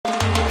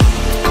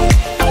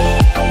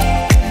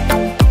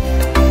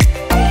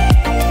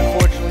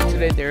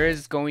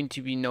going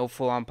to be no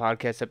full-on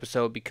podcast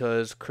episode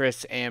because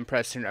Chris and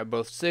Preston are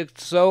both sick.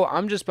 So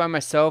I'm just by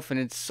myself, and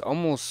it's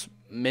almost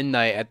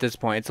midnight at this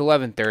point. It's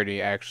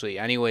 11:30 actually.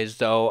 Anyways,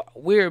 though,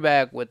 we're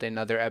back with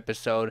another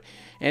episode,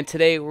 and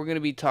today we're going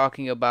to be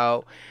talking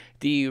about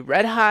the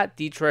red hot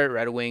Detroit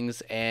Red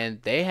Wings,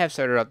 and they have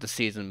started off the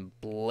season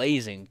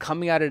blazing.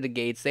 Coming out of the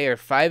gates, they are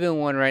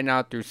 5-1 right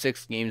now through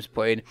 6 games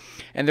played,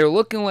 and they're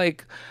looking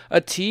like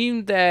a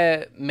team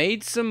that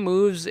made some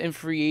moves in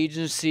free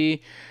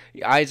agency.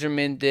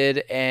 Yzerman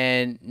did,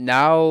 and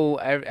now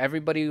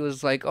everybody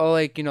was like, oh,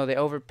 like, you know, they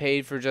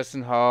overpaid for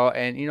Justin Hall,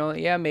 and, you know,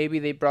 yeah, maybe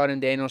they brought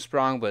in Daniel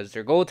Sprong, but is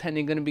their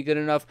goaltending going to be good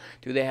enough?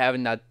 Do they have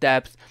enough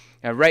depth?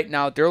 And right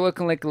now, they're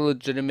looking like a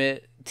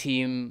legitimate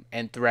team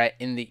and threat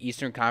in the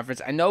Eastern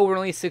Conference. I know we're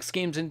only 6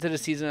 games into the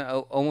season,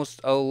 almost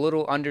a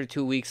little under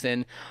 2 weeks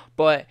in,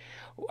 but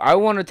I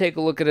want to take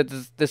a look at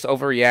this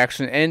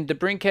overreaction, and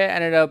DeBrincat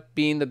ended up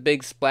being the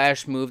big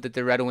splash move that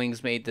the Red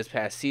Wings made this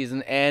past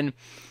season. And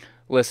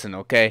listen,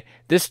 okay,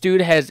 this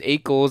dude has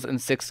 8 goals in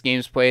 6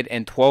 games played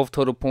and 12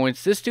 total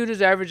points. This dude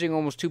is averaging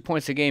almost 2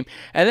 points a game.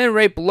 And then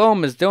right below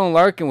him is Dylan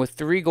Larkin with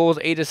 3 goals,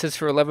 8 assists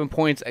for 11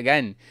 points,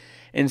 again,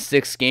 in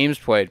 6 games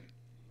played.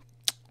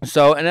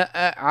 So, and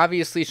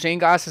obviously, Shane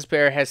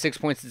Gostisbehere has 6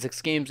 points in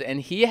 6 games, and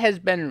he has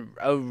been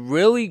a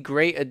really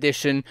great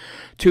addition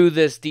to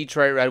this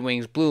Detroit Red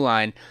Wings blue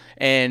line.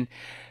 And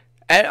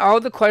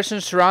all the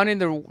questions surrounding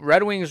the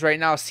Red Wings right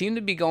now seem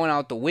to be going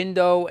out the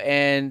window,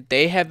 and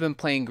they have been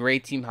playing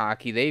great team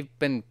hockey. They've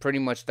been pretty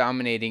much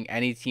dominating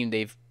any team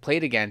they've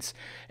played against.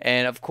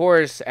 And of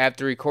course,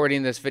 after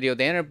recording this video,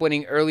 they ended up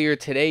winning earlier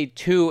today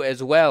too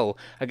as well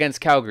against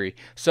Calgary.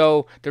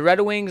 So the Red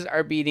Wings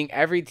are beating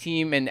every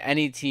team and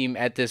any team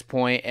at this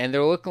point, and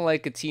they're looking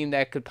like a team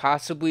that could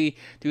possibly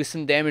do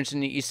some damage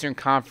in the Eastern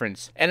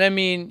Conference. And I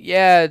mean,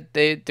 yeah,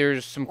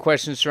 there's some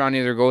questions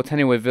surrounding their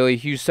goaltending with Ville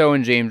Husso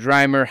and James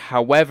Reimer.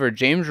 However,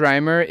 James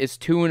Reimer is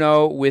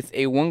 2-0 with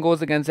a 1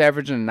 goals against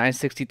average and a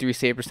 .963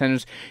 save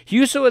percentage.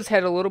 Husso has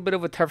had a little bit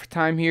of a tougher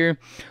time here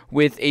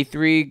with a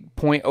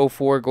 3.04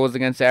 goals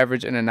against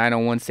average and a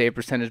 .901 save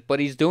percentage, but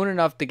he's doing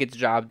enough to get the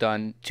job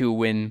done to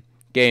win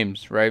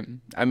games, right?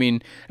 I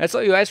mean, that's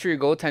all you ask for your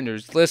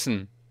goaltenders.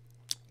 Listen,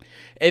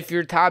 if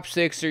your top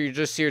 6 or you're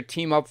just your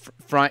team up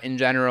front in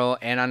general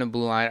and on the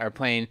blue line are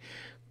playing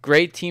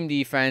great team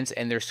defense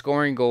and they're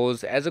scoring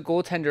goals, as a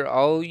goaltender,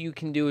 all you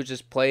can do is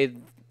just play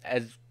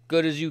as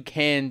good as you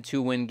can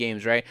to win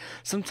games, right?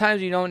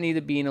 Sometimes you don't need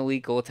to be an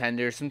elite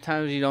goaltender.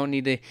 Sometimes you don't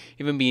need to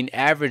even be an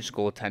average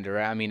goaltender,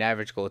 right? I mean,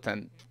 average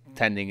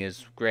goaltending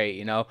is great,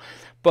 you know,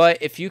 but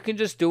if you can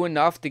just do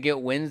enough to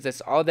get wins,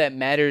 that's all that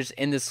matters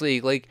in this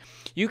league. Like,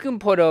 you can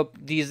put up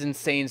these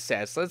insane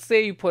stats. Let's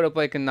say you put up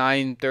like a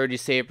 .930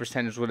 save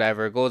percentage,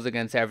 whatever, goals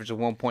against average of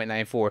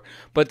 1.94,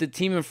 but the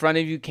team in front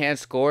of you can't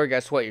score.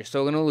 Guess what? You're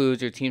still gonna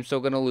lose. Your team's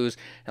still gonna lose,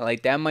 and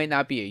like, that might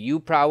not be a you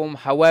problem.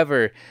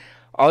 However,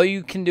 all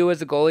you can do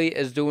as a goalie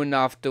is do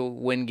enough to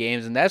win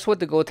games, and that's what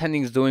the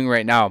goaltending is doing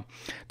right now.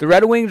 The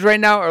Red Wings right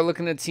now are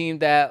looking at a team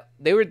that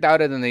they were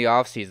doubted in the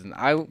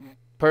offseason.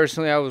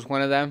 Personally, I was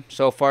one of them.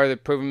 So far,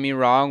 they've proven me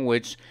wrong,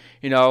 which,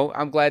 you know,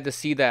 I'm glad to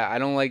see that. I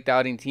don't like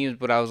doubting teams,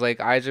 but I was like,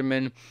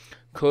 Yzerman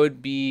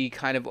could be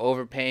kind of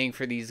overpaying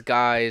for these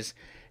guys,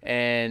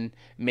 and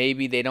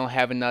maybe they don't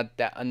have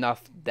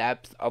enough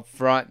depth up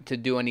front to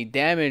do any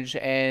damage.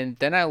 And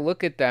then I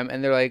look at them,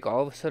 and they're like,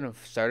 all of a sudden,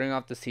 starting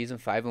off the season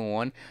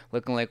 5-1,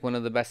 looking like one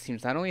of the best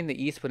teams, not only in the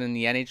East, but in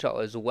the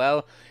NHL as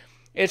well.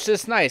 It's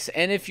just nice.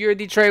 And if you're a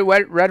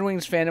Detroit Red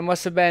Wings fan, it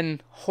must have been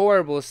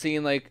horrible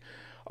seeing, like,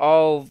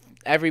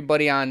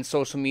 everybody on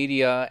social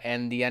media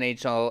and the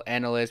NHL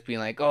analysts being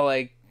like, oh,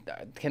 like,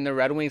 can the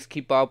Red Wings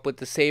keep up with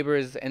the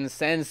Sabres and the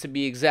Sens, to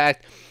be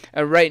exact?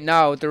 Right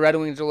now, the Red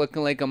Wings are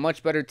looking like a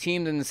much better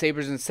team than the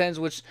Sabres and Sens,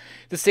 which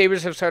the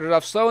Sabres have started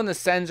off slow, and the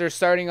Sens are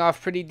starting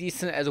off pretty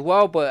decent as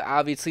well, but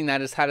obviously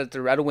not as hot as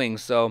the Red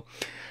Wings. So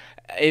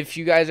if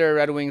you guys are a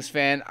Red Wings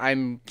fan,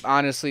 I'm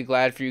honestly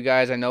glad for you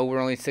guys. I know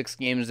we're only 6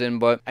 games in,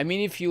 but I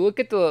mean, if you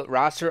look at the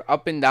roster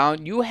up and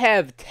down, you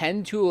have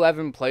 10 to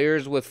 11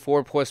 players with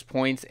 4+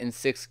 points in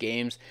 6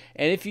 games.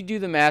 And if you do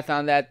the math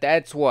on that,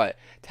 that's what?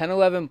 10,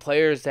 11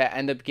 players that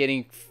end up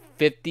getting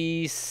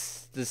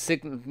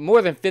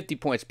more than 50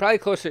 points, probably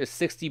closer to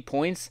 60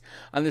 points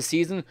on the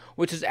season,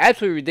 which is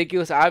absolutely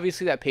ridiculous.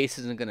 Obviously, that pace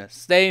isn't going to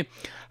stay.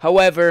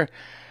 However,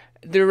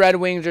 the Red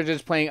Wings are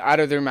just playing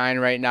out of their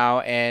mind right now,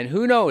 and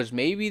who knows,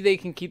 maybe they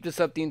can keep this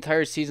up the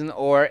entire season,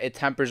 or it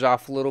tempers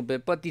off a little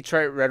bit. But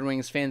Detroit Red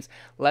Wings fans,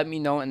 let me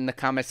know in the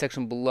comment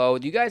section below,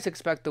 do you guys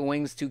expect the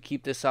Wings to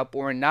keep this up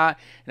or not?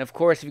 And of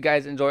course, if you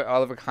guys enjoy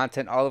all of our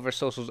content, all of our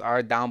socials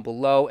are down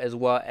below, as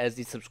well as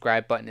the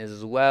subscribe button is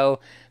as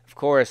well. Of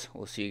course,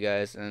 we'll see you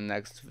guys in the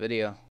next video.